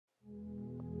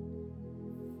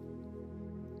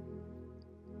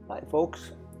Hi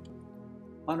folks.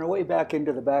 On our way back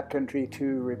into the backcountry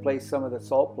to replace some of the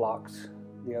salt blocks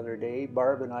the other day,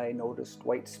 Barb and I noticed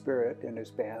White Sirit and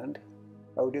his band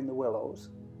out in the Willows,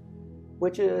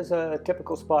 which is a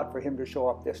typical spot for him to show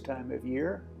up this time of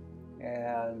year,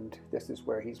 and this is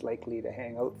where he's likely to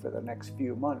hang out for the next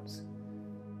few months.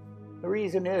 The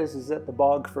reason is that the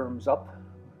bog firms up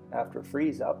after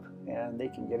freeze up and they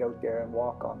can get out there and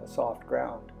walk on the soft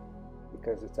ground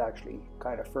because it's actually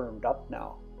kind of firmed up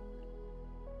now.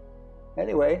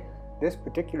 Anyway, this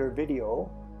particular video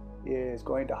is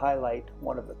going to highlight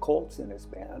one of the colts in his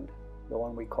band, the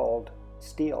one we called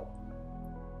Steele.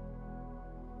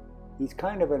 He's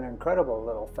kind of an incredible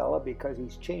little fella because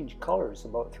he's changed colors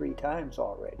about 3 times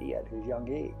already at his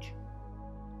young age.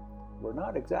 We're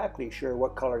not exactly sure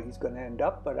what color he's going to end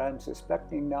up, but I'm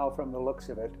suspecting now from the looks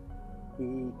of it,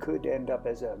 he could end up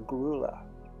as a grulla.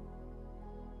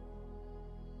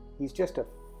 He's just a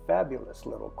fabulous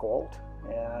little colt,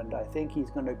 and I think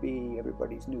he's going to be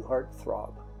everybody's new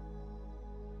heartthrob.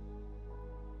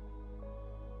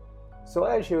 So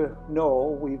as you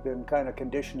know, we've been kind of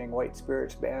conditioning White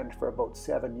Sirit's band for about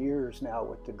 7 years now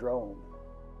with the drone.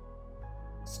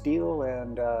 Steele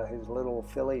and his little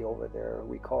filly over there,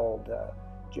 we called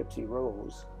Gypsy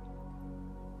Rose,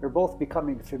 they're both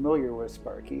becoming familiar with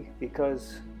Sparky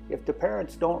because if the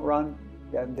parents don't run,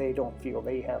 then they don't feel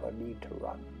they have a need to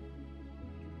run.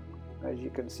 As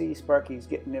you can see, Sparky's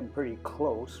getting in pretty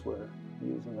close. We're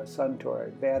using the sun to our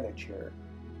advantage here.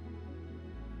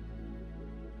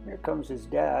 Here comes his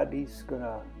dad. He's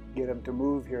gonna get him to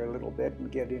move here a little bit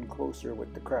and get in closer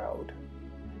with the crowd.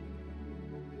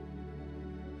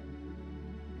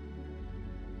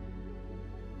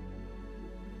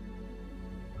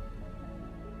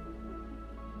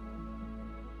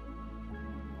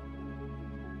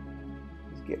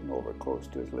 Getting over close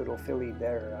to his little filly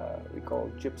there, we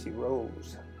call Gypsy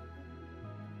Rose.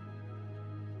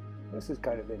 This is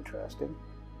kind of interesting.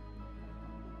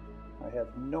 I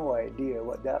have no idea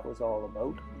what that was all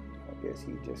about. I guess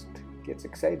he just gets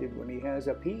excited when he has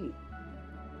a pee.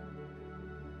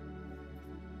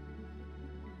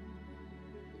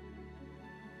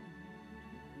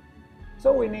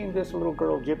 So we named this little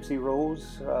girl Gypsy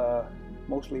Rose,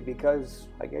 mostly because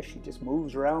I guess she just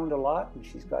moves around a lot and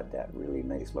she's got that really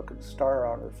nice looking star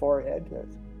on her forehead that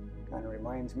kind of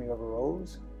reminds me of a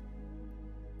rose.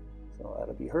 So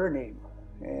that'll be her name.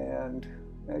 And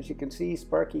as you can see,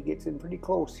 Sparky gets in pretty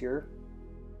close here.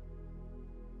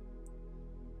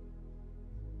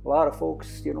 A lot of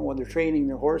folks, you know, when they're training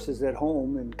their horses at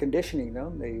home and conditioning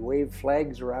them, they wave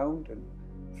flags around and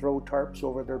throw tarps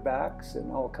over their backs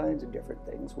and all kinds of different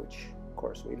things, which of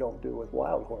course we don't do with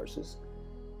wild horses.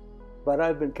 But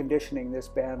I've been conditioning this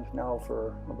band now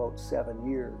for about 7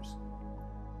 years.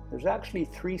 There's actually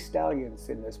 3 stallions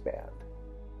in this band.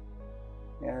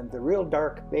 And the real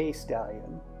dark bay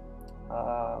stallion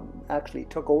actually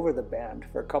took over the band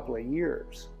for a couple of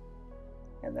years.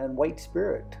 And then White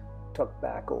Sirit took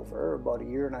back over about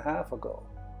 1.5 years ago.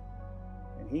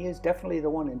 And he is definitely the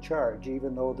one in charge,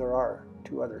 even though there are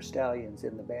 2 other stallions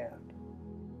in the band.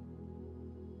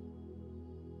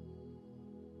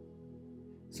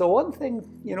 So one thing,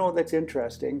 you know, that's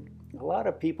interesting, a lot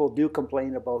of people do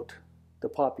complain about the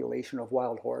population of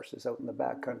wild horses out in the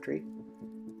backcountry.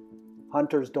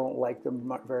 Hunters don't like them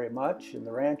very much, and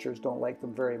the ranchers don't like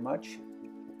them very much.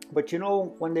 But you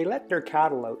know, when they let their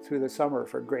cattle out through the summer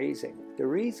for grazing, the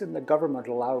reason the government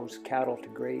allows cattle to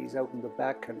graze out in the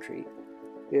backcountry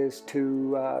is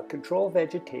to control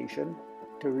vegetation,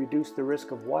 to reduce the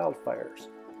risk of wildfires.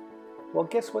 Well,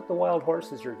 guess what the wild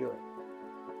horses are doing?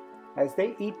 As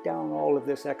they eat down all of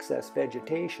this excess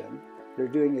vegetation, they're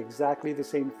doing exactly the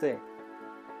same thing,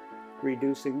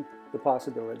 reducing the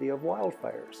possibility of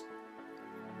wildfires.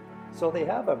 So they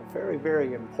have a very,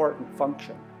 very important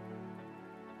function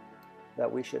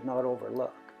that we should not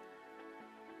overlook.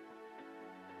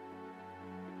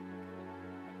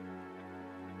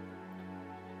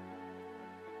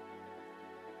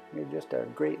 You're just a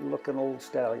great looking old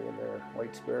stallion there,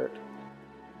 White Sirit.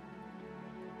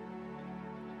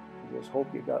 Just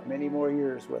hope you got many more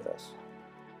years with us.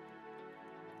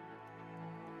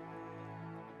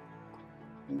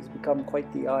 He's become quite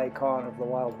the icon of the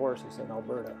wild horses in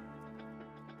Alberta.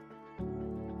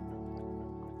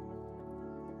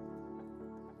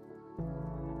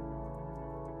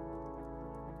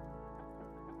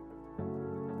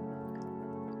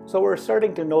 So we're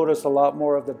starting to notice a lot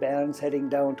more of the bands heading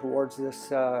down towards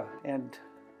this end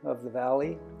of the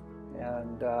valley,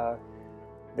 and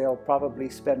they'll probably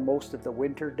spend most of the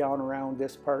winter down around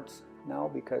this parts now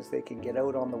because they can get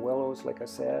out on the willows, like I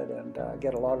said, and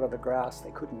get a lot of the grass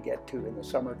they couldn't get to in the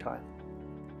summertime.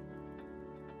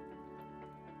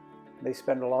 They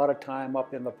spend a lot of time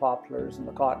up in the poplars and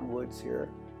the cottonwoods here.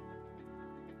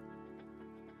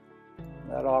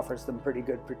 That offers them pretty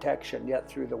good protection yet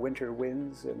through the winter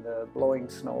winds and the blowing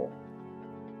snow.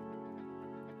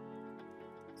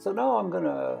 So now I'm going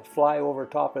to fly over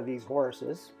top of these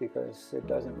horses because it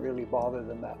doesn't really bother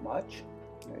them that much,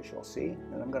 as you'll see.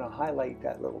 And I'm going to highlight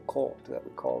that little colt that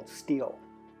we called Steele.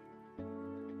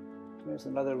 There's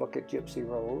another look at Gypsy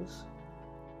Rose.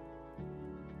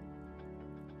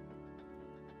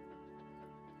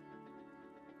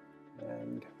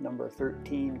 And number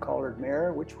 13 collared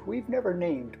mare, which we've never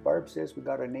named. Barb says we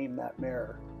got to name that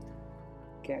mare.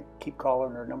 Can't keep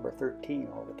calling her number 13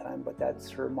 all the time, but that's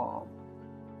her mom.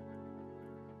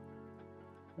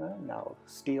 Now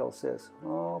Steele says,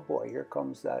 oh boy, here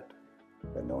comes that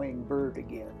annoying bird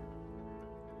again.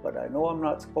 But I know I'm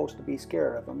not supposed to be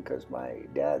scared of him because my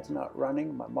dad's not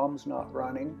running, my mom's not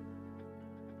running.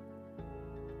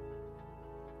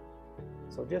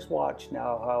 So just watch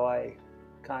now how I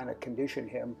kind of condition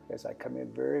him as I come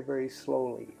in very, very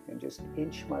slowly and just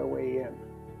inch my way in.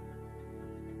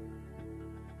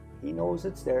 He knows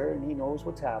it's there and he knows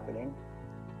what's happening.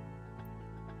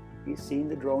 He's seen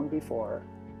the drone before.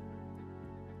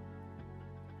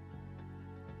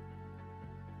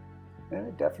 And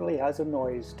it definitely has a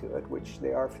noise to it, which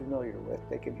they are familiar with.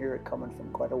 They can hear it coming from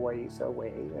quite a ways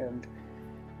away, and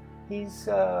he's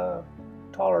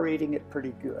tolerating it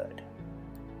pretty good.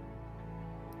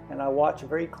 And I watch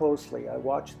very closely. I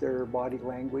watch their body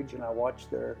language and I watch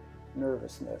their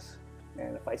nervousness.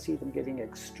 And if I see them getting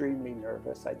extremely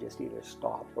nervous, I just either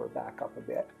stop or back up a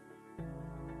bit.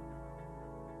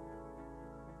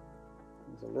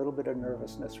 There's a little bit of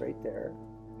nervousness right there.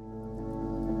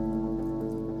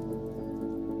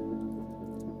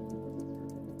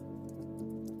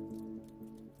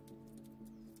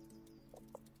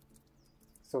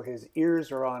 So his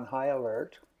ears are on high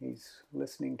alert. He's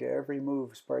listening to every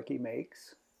move Sparky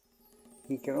makes.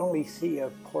 He can only see a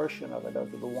portion of it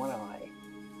out of the one eye.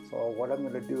 So what I'm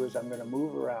going to do is I'm going to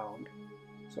move around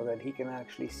so that he can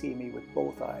actually see me with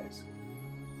both eyes.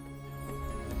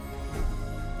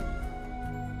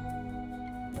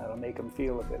 That'll make him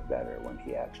feel a bit better when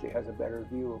he actually has a better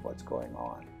view of what's going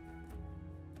on.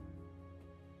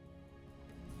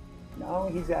 Now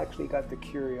he's actually got the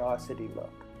curiosity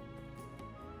look.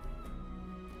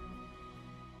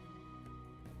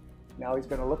 Now he's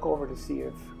going to look over to see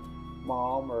if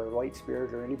Mom or White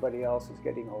Sirit or anybody else is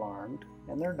getting alarmed,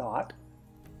 and they're not,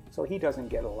 so he doesn't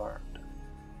get alarmed.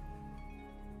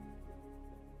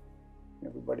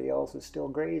 Everybody else is still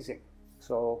grazing,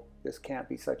 so this can't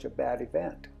be such a bad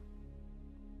event.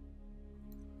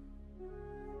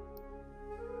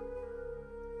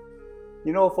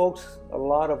 You know, folks, a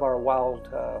lot of our wild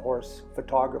horse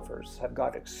photographers have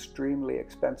got extremely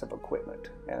expensive equipment,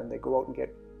 and they go out and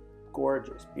get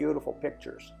gorgeous, beautiful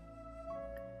pictures.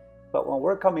 But when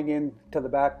we're coming in to the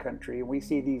backcountry and we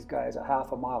see these guys a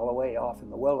half a mile away off in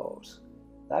the Willows,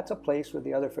 that's a place where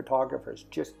the other photographers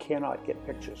just cannot get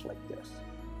pictures like this.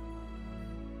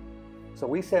 So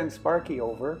we send Sparky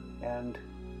over and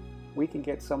we can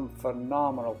get some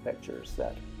phenomenal pictures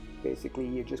that basically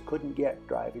you just couldn't get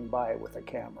driving by with a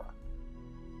camera.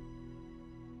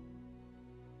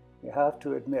 You have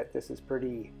to admit this is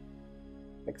pretty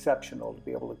exceptional to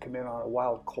be able to come in on a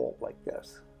wild colt like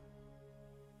this.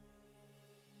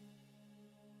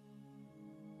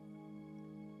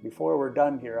 Before we're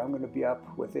done here, I'm going to be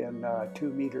up within 2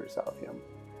 meters of him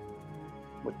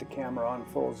with the camera on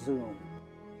full zoom.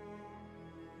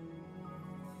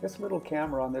 This little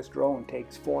camera on this drone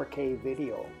takes 4K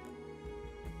video.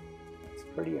 It's a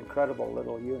pretty incredible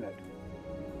little unit.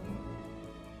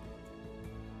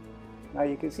 Now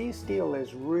you can see Steele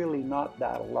is really not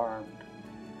that alarmed.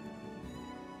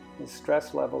 His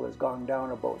stress level has gone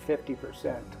down about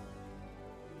 50%.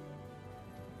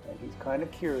 And he's kind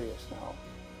of curious now.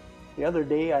 The other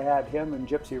day I had him and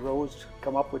Gypsy Rose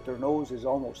come up with their noses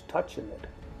almost touching it.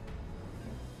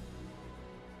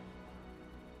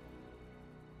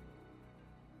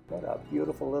 What a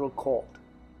beautiful little colt.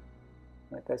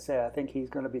 Like I say, I think he's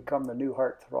going to become the new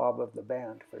heartthrob of the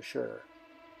band for sure.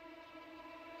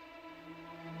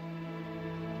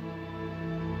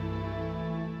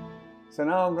 So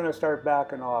now I'm going to start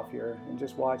backing off here and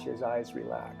just watch his eyes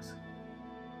relax.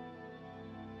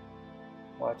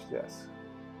 Watch this.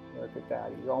 Look at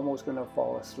that. He's almost going to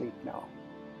fall asleep now.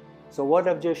 So what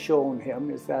I've just shown him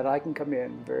is that I can come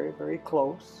in very, very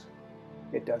close.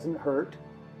 It doesn't hurt.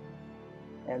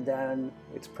 And then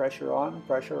it's pressure on,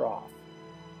 pressure off.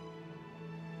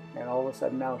 And all of a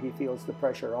sudden now he feels the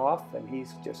pressure off and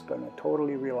he's just going to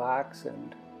totally relax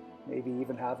and maybe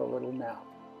even have a little nap.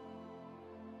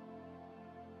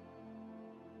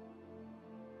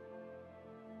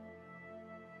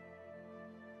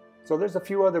 So there's a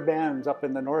few other bands up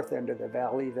in the north end of the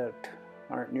valley that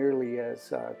aren't nearly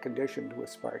as conditioned with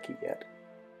Sparky yet.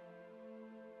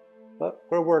 But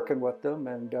we're working with them,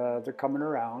 and they're coming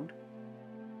around.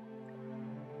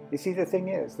 You see, the thing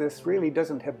is, this really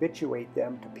doesn't habituate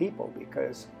them to people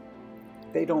because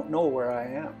they don't know where I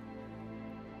am.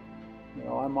 You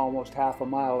know, I'm almost half a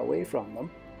mile away from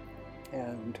them,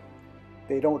 and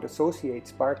they don't associate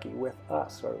Sparky with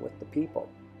us or with the people.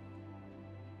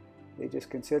 They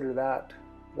just consider that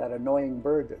annoying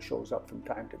bird that shows up from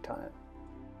time to time.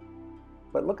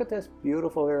 But look at this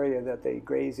beautiful area that they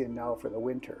graze in now for the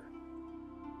winter.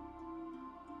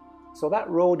 So that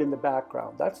road in the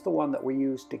background, that's the one that we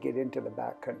use to get into the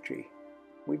backcountry.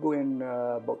 We go in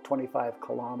about 25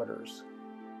 kilometers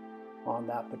on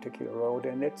that particular road,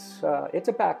 and it's a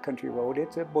backcountry road,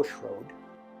 it's a bush road.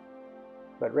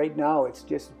 But right now it's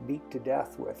just beat to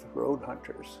death with road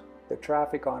hunters. The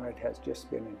traffic on it has just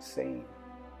been insane.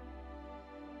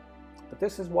 But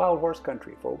this is wild horse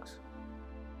country, folks.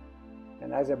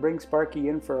 And as I bring Sparky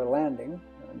in for a landing,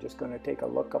 I'm just going to take a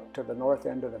look up to the north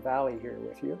end of the valley here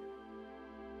with you.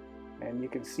 And you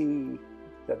can see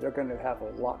that they're going to have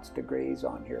lots to graze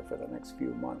on here for the next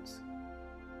few months,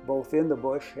 both in the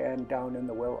bush and down in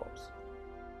the willows.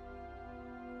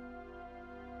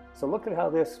 So look at how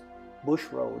this bush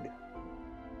road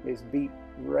is beat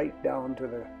right down to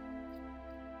the,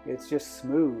 it's just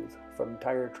smooth from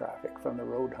tire traffic from the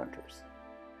road hunters.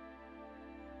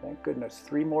 Thank goodness,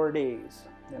 3 more days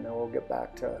and then we'll get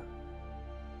back to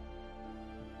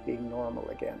being normal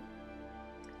again.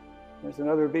 There's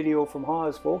another video from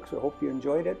Hawes, folks. I hope you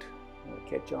enjoyed it. We'll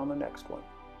catch you on the next one.